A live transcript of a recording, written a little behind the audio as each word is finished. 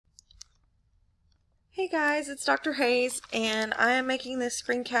Hey guys, it's Dr. Hayes, and I am making this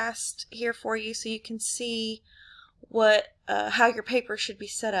screencast here for you so you can see how your paper should be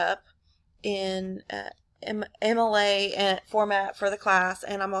set up in MLA format for the class.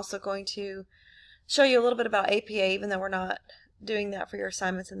 And I'm also going to show you a little bit about APA, even though we're not doing that for your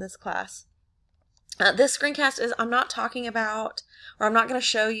assignments in this class. This screencast is, I'm not talking about, or I'm not going to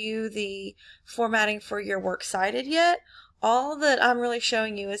show you the formatting for your works cited yet. All that I'm really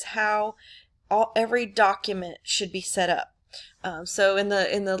showing you is how every document should be set up. So in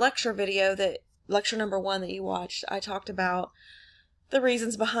the lecture video, lecture number 1 that you watched, I talked about the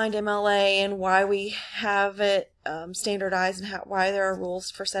reasons behind MLA and why we have it standardized and why there are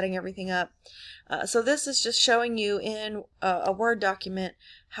rules for setting everything up. So this is just showing you in a Word document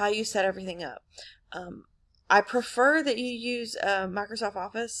how you set everything up. I prefer that you use a Microsoft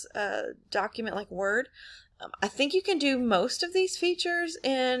Office document like Word. I think you can do most of these features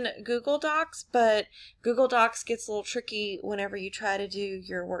in Google Docs, but Google Docs gets a little tricky whenever you try to do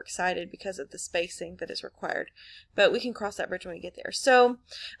your works cited because of the spacing that is required. But we can cross that bridge when we get there. So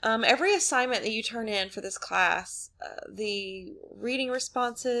every assignment that you turn in for this class, the reading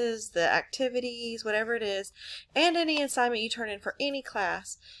responses, the activities, whatever it is, and any assignment you turn in for any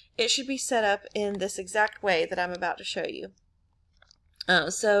class, it should be set up in this exact way that I'm about to show you.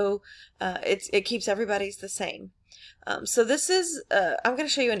 It keeps everybody's the same. So this is, I'm going to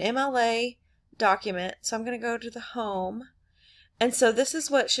show you an MLA document. So I'm going to go to the home. And so this is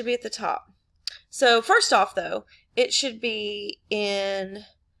what should be at the top. So first off though, it should be in,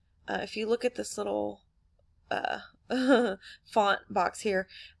 if you look at this little font box here,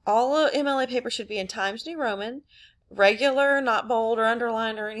 all of MLA paper should be in Times New Roman, regular, not bold or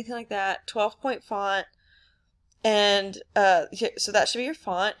underlined or anything like that, 12-point font. And so that should be your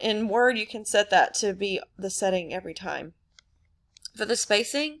font. In Word, you can set that to be the setting every time. For the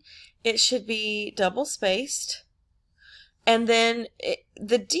spacing, it should be double spaced. And then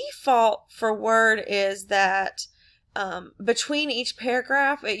the default for Word is that between each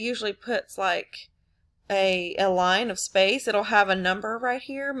paragraph, it usually puts like a line of space. It'll have a number right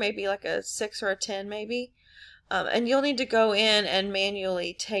here, maybe like a 6 or a 10 maybe. And you'll need to go in and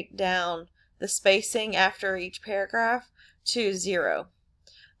manually take down the spacing after each paragraph to 0.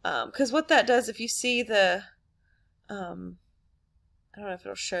 Because what that does, if you see the, I don't know if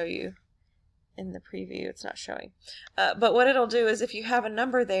it'll show you in the preview, it's not showing. But what it'll do is if you have a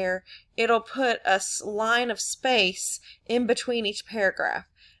number there, it'll put a line of space in between each paragraph.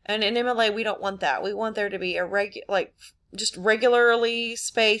 And in MLA, we don't want that. We want there to be just regularly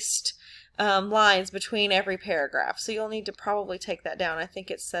spaced lines between every paragraph. So you'll need to probably take that down. I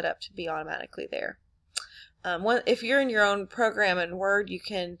think it's set up to be automatically there. If you're in your own program in Word, you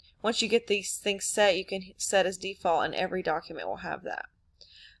can, once you get these things set, you can set as default and every document will have that.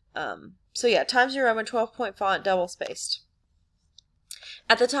 So yeah, Times New Roman, 12-point font, double spaced.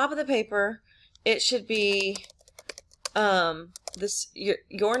 At the top of the paper, it should be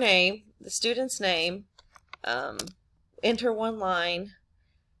your name, the student's name, enter one line,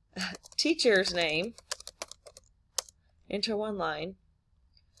 teacher's name, enter one line,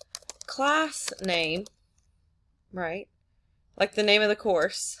 class name, right, like the name of the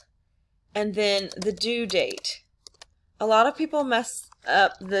course, and then the due date. A lot of people mess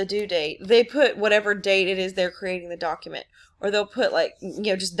up the due date. They put whatever date it is they're creating the document, or they'll put like,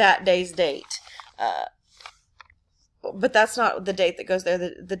 just that day's date. But that's not the date that goes there.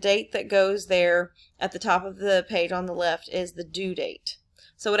 The date that goes there at the top of the page on the left is the due date.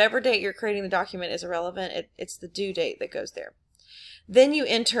 So whatever date you're creating the document is irrelevant. It's the due date that goes there. Then you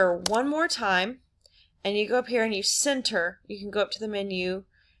enter one more time, and you go up here and you center. You can go up to the menu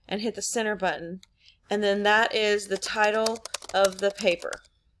and hit the center button, and then that is the title of the paper.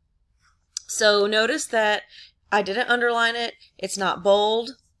 So notice that I didn't underline it. It's not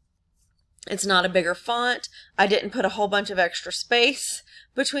bold. It's not a bigger font. I didn't put a whole bunch of extra space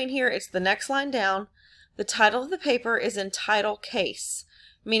between here. It's the next line down. The title of the paper is in title case,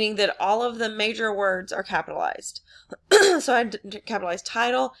 meaning that all of the major words are capitalized. So I capitalized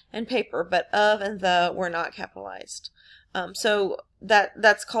title and paper, but of and the were not capitalized. So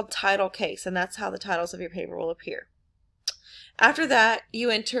that's called title case, and that's how the titles of your paper will appear. After that, you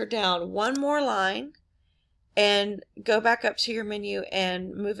enter down one more line and go back up to your menu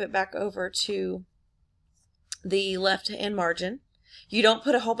and move it back over to the left-hand margin. You don't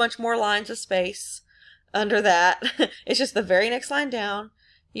put a whole bunch more lines of space under that. It's just the very next line down.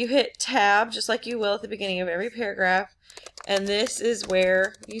 You hit tab just like you will at the beginning of every paragraph, and this is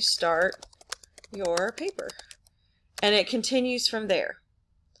where you start your paper. And it continues from there,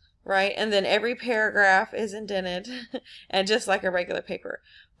 right? And then every paragraph is indented, and just like a regular paper.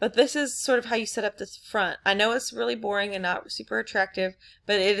 But this is sort of how you set up this front. I know it's really boring and not super attractive,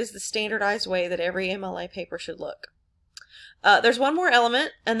 but it is the standardized way that every MLA paper should look. There's one more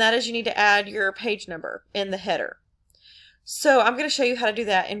element, and that is you need to add your page number in the header. So I'm going to show you how to do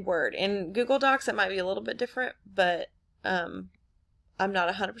that in Word. In Google Docs, it might be a little bit different, but I'm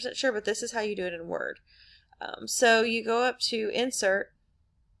not 100% sure, but this is how you do it in Word. So you go up to Insert.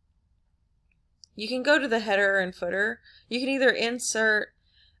 You can go to the header and footer. You can either insert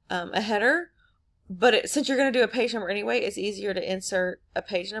a header, but since you're going to do a page number anyway, it's easier to insert a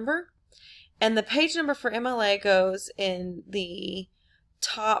page number. And the page number for MLA goes in the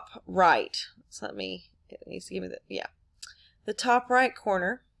top right. So it needs to give me the top right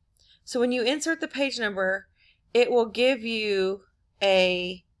corner. So when you insert the page number, it will give you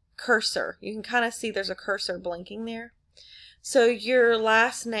a cursor. You can kind of see there's a cursor blinking there. So your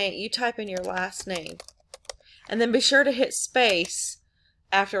last name, you type in your last name, and then be sure to hit space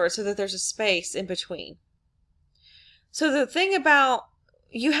afterwards so that there's a space in between. So the thing about,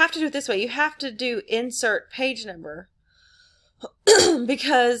 you have to do it this way. You have to do insert page number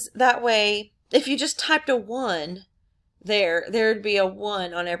because that way, if you just typed a 1 there'd be a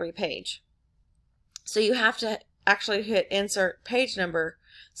 1 on every page. So you have to actually hit insert page number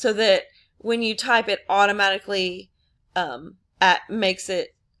so that when you type it automatically makes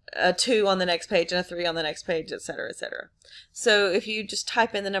it a 2 on the next page and a 3 on the next page, etc., etc. So if you just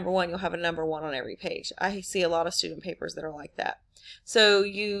type in the number 1, you'll have a number 1 on every page. I see a lot of student papers that are like that. So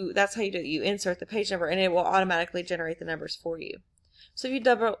that's how you do it. You insert the page number and it will automatically generate the numbers for you. So if you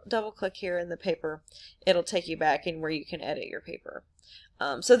double click here in the paper, it'll take you back in where you can edit your paper.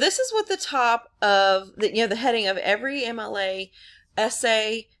 So this is what the top of the heading of every MLA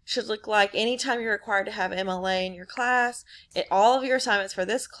essay should look like anytime you're required to have MLA in your class. All of your assignments for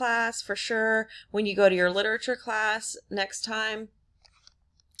this class, for sure. When you go to your literature class next time,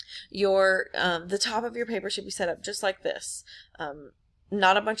 the top of your paper should be set up just like this.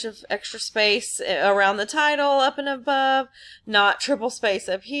 Not a bunch of extra space around the title up and above, not triple space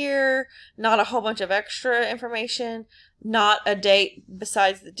up here, not a whole bunch of extra information, not a date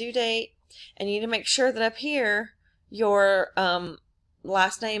besides the due date. And you need to make sure that up here your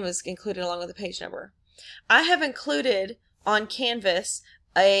last name is included along with the page number. I have included on Canvas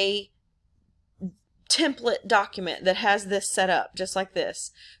a template document that has this set up just like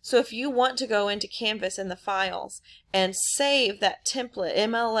this. So if you want to go into Canvas in the files and save that template,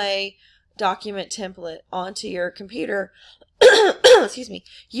 MLA document template, onto your computer, excuse me,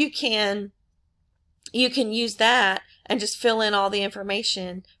 you can use that and just fill in all the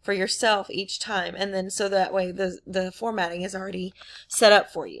information for yourself each time, and then so that way the formatting is already set up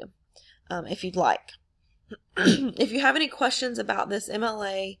for you if you'd like. If you have any questions about this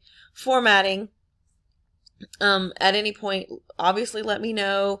MLA formatting at any point, obviously let me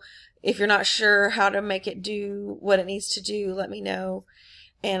know. If you're not sure how to make it do what it needs to do, let me know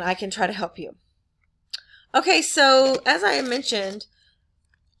and I can try to help you. Okay, so as I mentioned,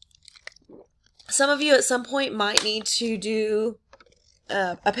 some of you at some point might need to do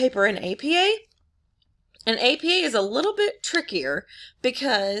a paper in APA. And APA is a little bit trickier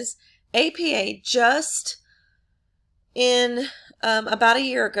because APA just in about a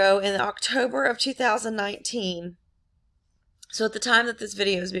year ago, in October of 2019, so at the time that this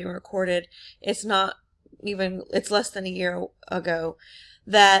video is being recorded, it's less than a year ago,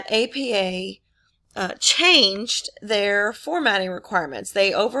 that APA changed their formatting requirements.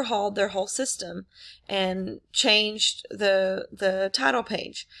 They overhauled their whole system and changed the title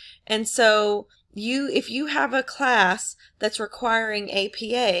page. And so if you have a class that's requiring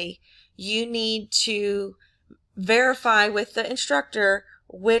APA, you need to verify with the instructor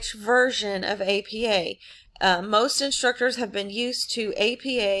which version of APA. Most instructors have been used to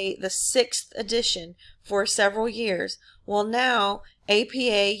APA the 6th edition for several years. Well, now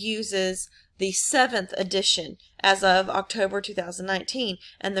APA uses the 7th edition as of October 2019,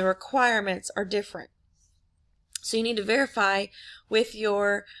 and the requirements are different. So you need to verify with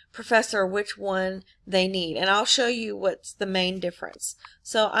your professor which one they need, and I'll show you what's the main difference.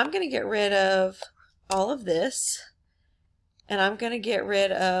 So I'm going to get rid of all of this, and I'm going to get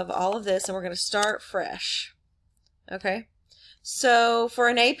rid of all of this, and we're going to start fresh. Okay, so for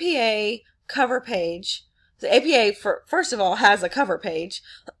an APA cover page, the APA first of all has a cover page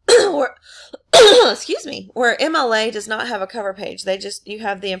where excuse me, where MLA does not have a cover page. You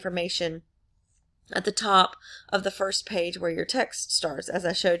have the information at the top of the first page where your text starts, as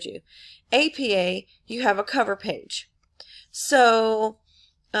I showed you. APA, you have a cover page. So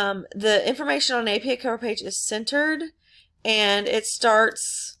the information on an APA cover page is centered, and it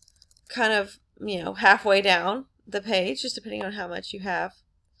starts kind of, halfway down the page, just depending on how much you have.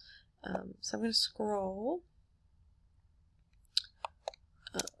 So I'm going to scroll.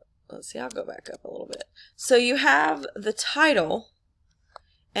 Let's see, I'll go back up a little bit. So you have the title,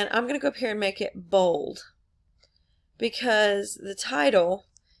 and I'm going to go up here and make it bold because the title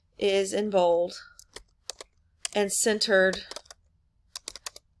is in bold and centered.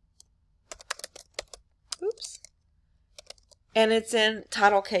 Oops. And it's in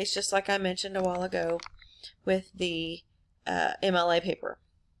title case, just like I mentioned a while ago with the MLA paper.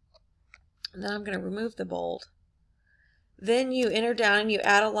 And then I'm going to remove the bold. Then you enter down and you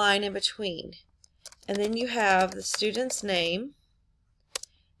add a line in between. And then you have the student's name.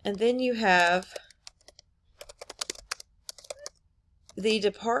 And then you have the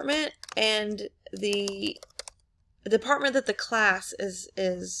department and the department that the class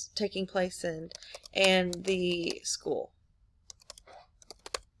is taking place in and the school.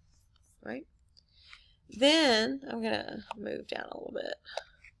 Right? Then I'm going to move down a little bit.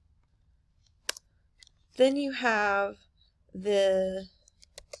 Then you have the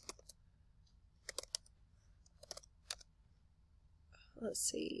let's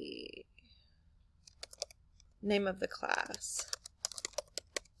see, name of the class.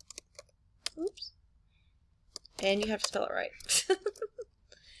 Oops. And you have to spell it right.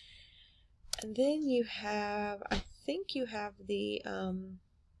 And then you have, I think you have the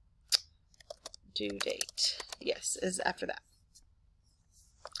due date. Yes, is after that.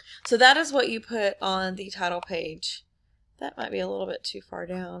 So that is what you put on the title page. That might be a little bit too far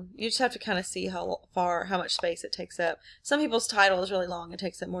down. You just have to kind of see how much space it takes up. Some people's title is really long. It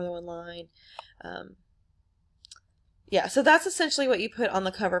takes up more than one line. Yeah, so that's essentially what you put on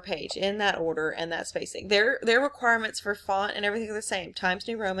the cover page in that order and that spacing. Their requirements for font and everything are the same. Times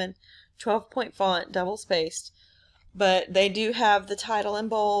New Roman, 12-point font, double spaced. But they do have the title in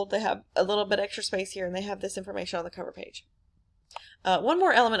bold. They have a little bit extra space here, and they have this information on the cover page. One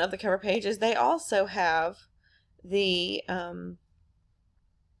more element of the cover page is they also have the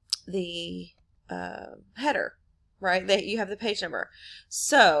header, right? You have the page number.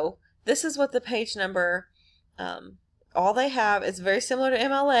 So this is what the page number, all they have is very similar to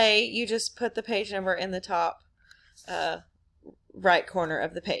MLA. You just put the page number in the top right corner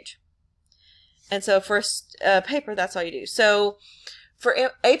of the page. And so for paper, that's all you do. So for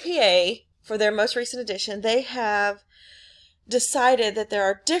APA, for their most recent edition, they have decided that there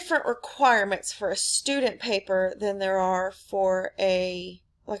are different requirements for a student paper than there are for a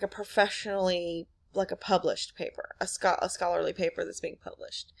professionally, like a published paper, a scholarly paper that's being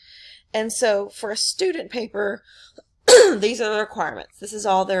published. And so for a student paper, these are the requirements. This is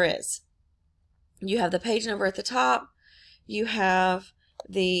all there is. You have the page number at the top. You have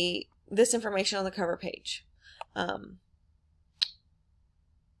this information on the cover page. And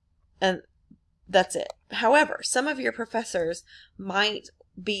that's it. However, some of your professors might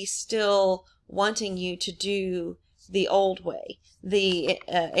be still wanting you to do the old way, the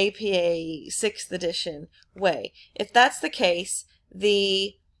APA 6th edition way. If that's the case,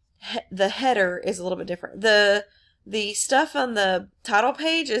 the header is a little bit different. The stuff on the title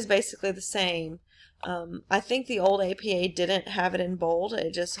page is basically the same. I think the old APA didn't have it in bold.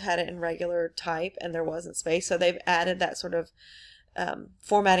 It just had it in regular type and there wasn't space. So they've added that sort of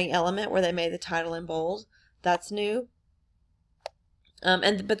formatting element where they made the title in bold. That's new.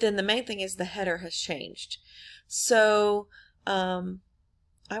 But then the main thing is the header has changed. So I'm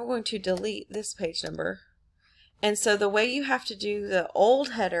going to delete this page number. And so the way you have to do the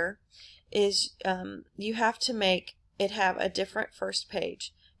old header is you have to make it have a different first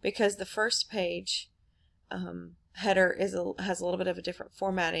page, because the first page header has a little bit of a different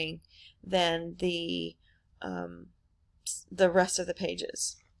formatting than the rest of the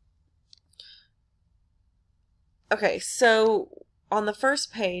pages. Okay, so on the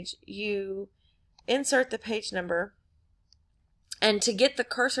first page, you insert the page number, and to get the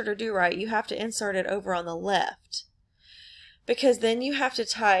cursor to do right, you have to insert it over on the left, because then you have to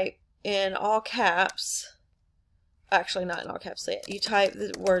type in all caps, actually not in all caps yet, you type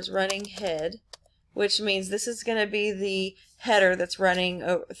the words running head, which means this is going to be the header that's running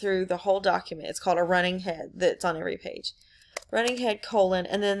through the whole document. It's called a running head that's on every page. Running head colon,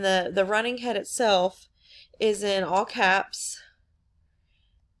 and then the running head itself is in all caps,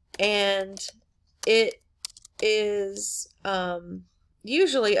 and it is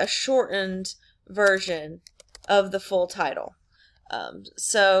usually a shortened version of the full title.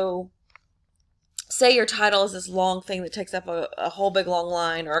 So say your title is this long thing that takes up a whole big long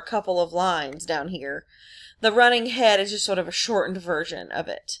line or a couple of lines down here. The running head is just sort of a shortened version of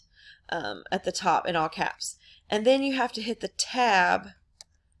it at the top in all caps. And then you have to hit the tab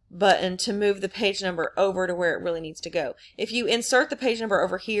button to move the page number over to where it really needs to go. If you insert the page number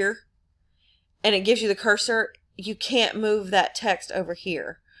over here, and it gives you the cursor, you can't move that text over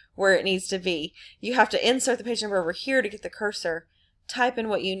here where it needs to be. You have to insert the page number over here to get the cursor, type in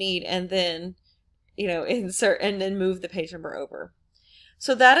what you need, and then, you know, insert and then move the page number over.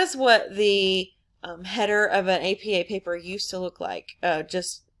 So that is what the header of an APA paper used to look like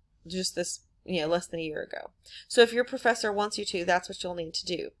just this, you know, less than a year ago. So if your professor wants you to, that's what you'll need to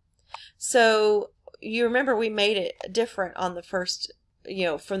do. So you remember we made it different on the first, you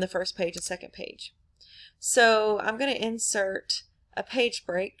know, from the first page and second page. So I'm going to insert a page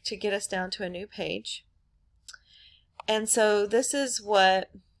break to get us down to a new page. And so this is what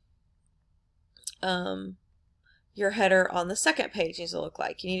your header on the second page needs to look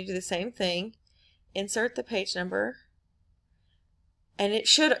like. You need to do the same thing. Insert the page number. And it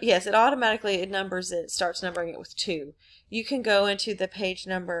should, yes, it automatically numbers it, starts numbering it with 2. You can go into the page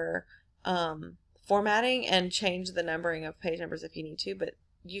number formatting and change the numbering of page numbers if you need to, but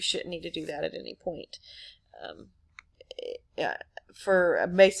you shouldn't need to do that at any point for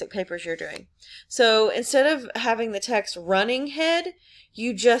basic papers you're doing. So instead of having the text running head,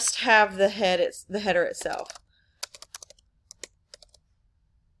 you just have the header itself.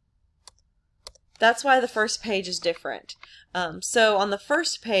 That's why the first page is different. So on the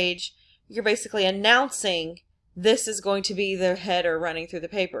first page, you're basically announcing this is going to be the header running through the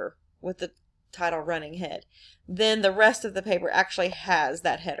paper with the title running head. Then the rest of the paper actually has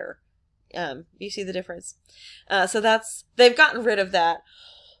that header. You see the difference? So they've gotten rid of that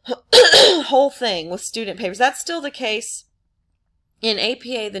whole thing with student papers. That's still the case in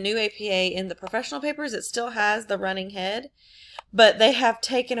APA, the new APA. In the professional papers, it still has the running head. But they have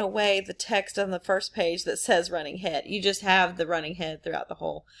taken away the text on the first page that says running head. You just have the running head throughout the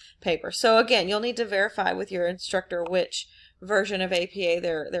whole paper. So again, you'll need to verify with your instructor which version of APA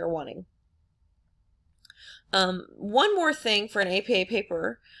they're wanting. One more thing for an APA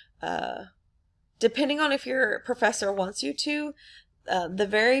paper, depending on if your professor wants you to, the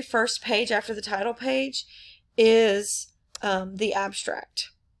very first page after the title page is the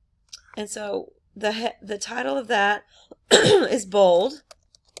abstract. And so the title of that is bold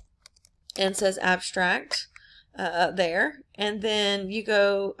and says abstract there. And then you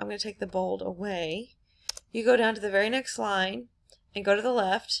go, I'm going to take the bold away. You go down to the very next line and go to the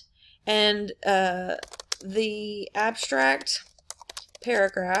left, and the abstract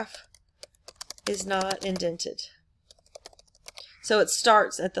paragraph is not indented. So it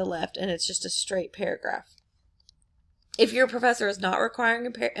starts at the left and it's just a straight paragraph. If your professor is not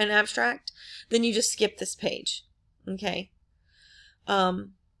requiring an abstract, then you just skip this page. Okay.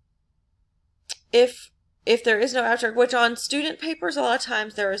 If there is no abstract, which on student papers a lot of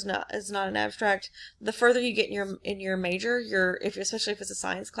times there is not an abstract, the further you get in your major, especially if it's a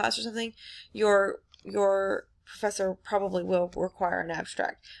science class or something, your professor probably will require an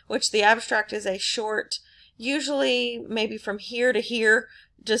abstract, which the abstract is a short, usually maybe from here to here,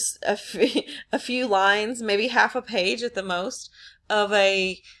 just a few lines, maybe half a page at the most, of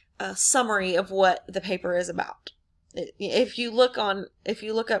a summary of what the paper is about. If you look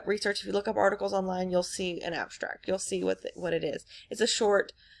up research, if you look up articles online, you'll see an abstract. You'll see what it is. It's a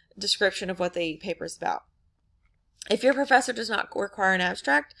short description of what the paper is about. If your professor does not require an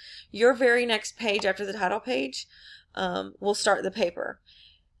abstract, your very next page after the title page will start the paper.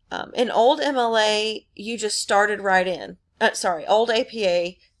 In old MLA, you just started right in. Old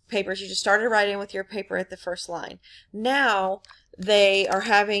APA papers, you just started right in with your paper at the first line. Now they are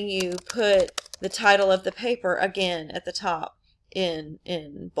having you put the title of the paper again at the top in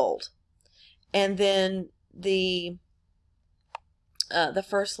bold, and then the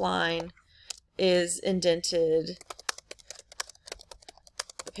first line is indented.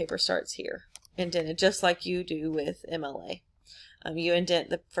 The paper starts here, indented, just like you do with MLA. You indent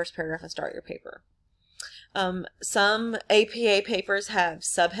the first paragraph and start your paper. Some APA papers have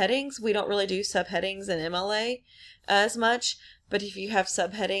subheadings. We don't really do subheadings in MLA as much, but if you have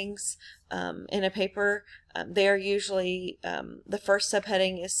subheadings in a paper, they are usually, the first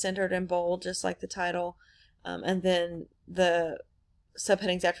subheading is centered in bold, just like the title, and then the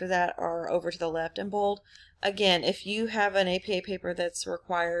subheadings after that are over to the left in bold. Again, if you have an APA paper that's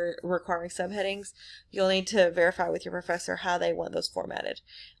requiring subheadings, you'll need to verify with your professor how they want those formatted.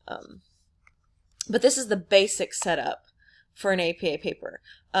 But this is the basic setup for an APA paper.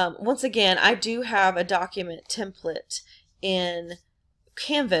 Once again, I do have a document template in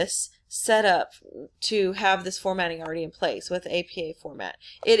Canvas set up to have this formatting already in place with APA format.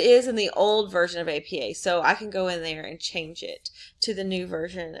 It is in the old version of APA, so I can go in there and change it to the new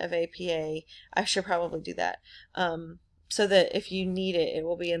version of APA. I should probably do that, so that if you need it, it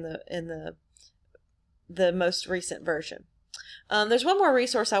will be in the most recent version. There's one more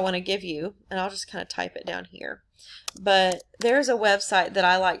resource I want to give you, and I'll just kind of type it down here. But there's a website that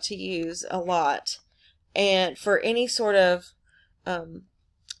I like to use a lot, and for any sort of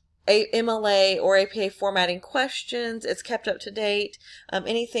MLA or APA formatting questions, it's kept up to date,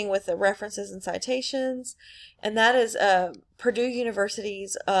 anything with the references and citations, and that is Purdue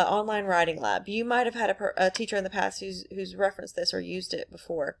University's online writing lab. You might have had a teacher in the past who's referenced this or used it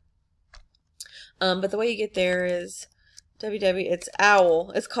before. But the way you get there is it's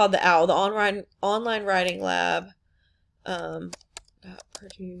OWL. It's called the OWL, the online writing lab.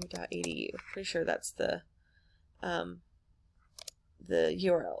 .purdue.edu. Pretty sure that's the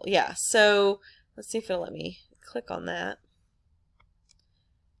URL. Yeah. So let's see if it'll let me click on that.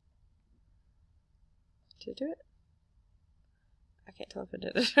 Did it do it? I can't tell if it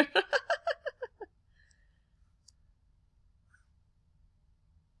did it.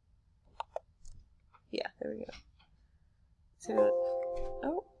 Yeah, there we go. See what?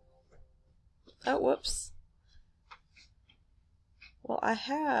 Oh, whoops. Well, I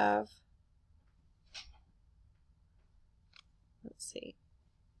have. Let's see.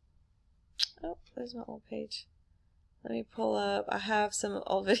 Oh, there's my old page. Let me pull up. I have some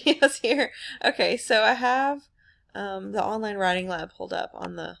old videos here. Okay, so I have the online writing lab pulled up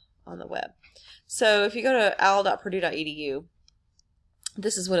on the web. So if you go to owl.purdue.edu,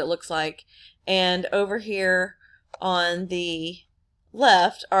 this is what it looks like. And over here on the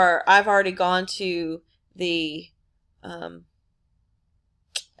left I've already gone to the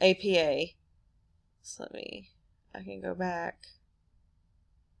APA. So I can go back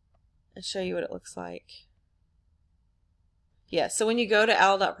and show you what it looks like. Yeah, so when you go to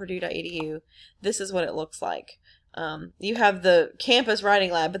owl.purdue.edu, this is what it looks like. You have the campus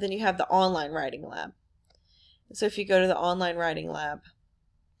writing lab, but then you have the online writing lab. So if you go to the online writing lab,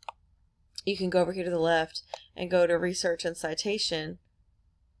 you can go over here to the left and go to research and citation,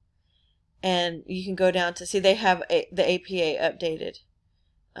 and you can go down to see they have the APA updated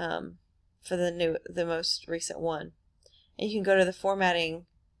for the most recent one. And you can go to the formatting,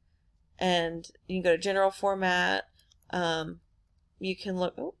 and you can go to general format. You can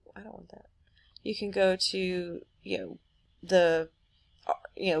look. Oh, I don't want that. You can go to the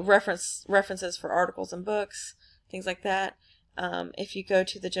references for articles and books, things like that. If you go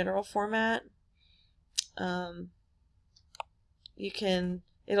to the general format, it'll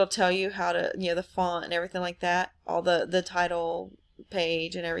tell you how to, the font and everything like that, all the title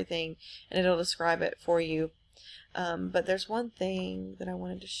page and everything, and it'll describe it for you. But there's one thing that I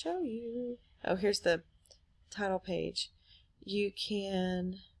wanted to show you. Oh, here's the title page. You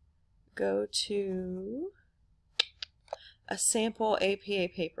can go to a sample APA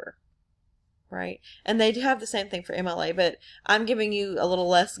paper. Right, and they do have the same thing for MLA, but I'm giving you a little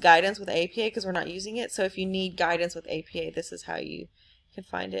less guidance with APA because we're not using it. So if you need guidance with APA, this is how you can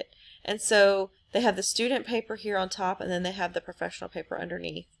find it. And so they have the student paper here on top, and then they have the professional paper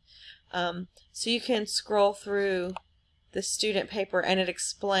underneath. So you can scroll through the student paper, and it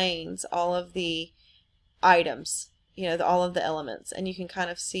explains all of the items, all of the elements, and you can kind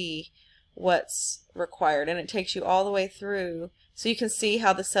of see what's required, and it takes you all the way through. So you can see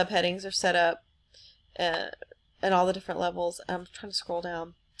how the subheadings are set up and all the different levels. I'm trying to scroll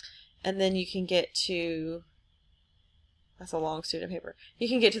down. And then you can get to, that's a long student paper. You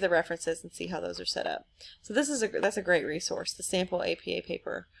can get to the references and see how those are set up. So that's a great resource, the sample APA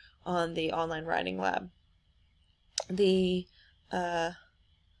paper on the online writing lab. For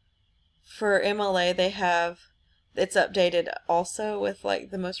MLA, it's updated also with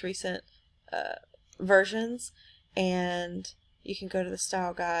the most recent versions, and you can go to the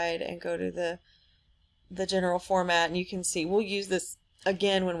style guide and go to the general format, and you can see, we'll use this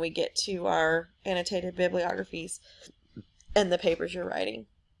again when we get to our annotated bibliographies and the papers you're writing.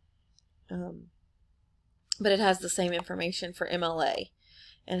 But it has the same information for MLA,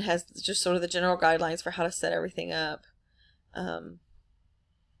 and has just sort of the general guidelines for how to set everything up. And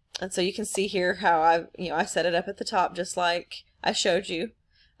so you can see here how I set it up at the top just like I showed you.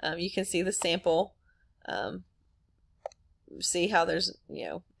 You can see the sample. See how there's,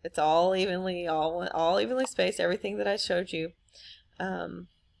 it's all evenly spaced, everything that I showed you. I'm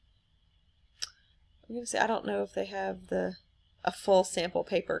going to say, I don't know if they have a full sample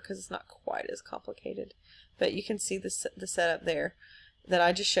paper because it's not quite as complicated, but you can see the setup there that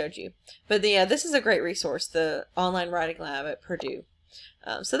I just showed you. But this is a great resource, the online writing lab at Purdue.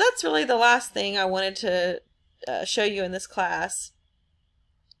 So that's really the last thing I wanted to show you in this class.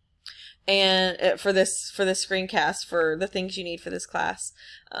 and for this screencast for the things you need for this class.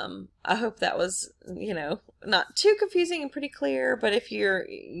 I hope that was, not too confusing and pretty clear, but if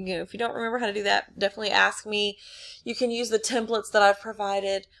if you don't remember how to do that, definitely ask me. You can use the templates that I've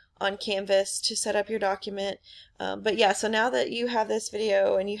provided on Canvas to set up your document. But yeah, so now that you have this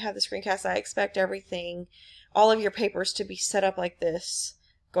video and you have the screencast, I expect all of your papers to be set up like this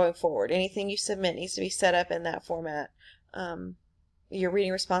going forward. Anything you submit needs to be set up in that format. Your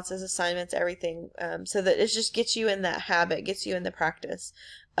reading responses, assignments, everything, so that it just gets you in that habit, gets you in the practice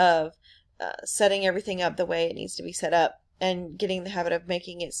of setting everything up the way it needs to be set up, and getting the habit of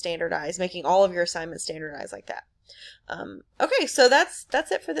making it standardized, making all of your assignments standardized like that. Okay, so that's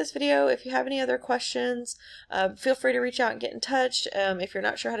it for this video. If you have any other questions, feel free to reach out and get in touch. If you're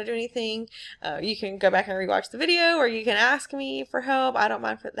not sure how to do anything, you can go back and rewatch the video, or you can ask me for help. I don't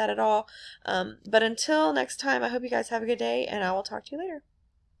mind that at all. But until next time, I hope you guys have a good day, and I will talk to you later.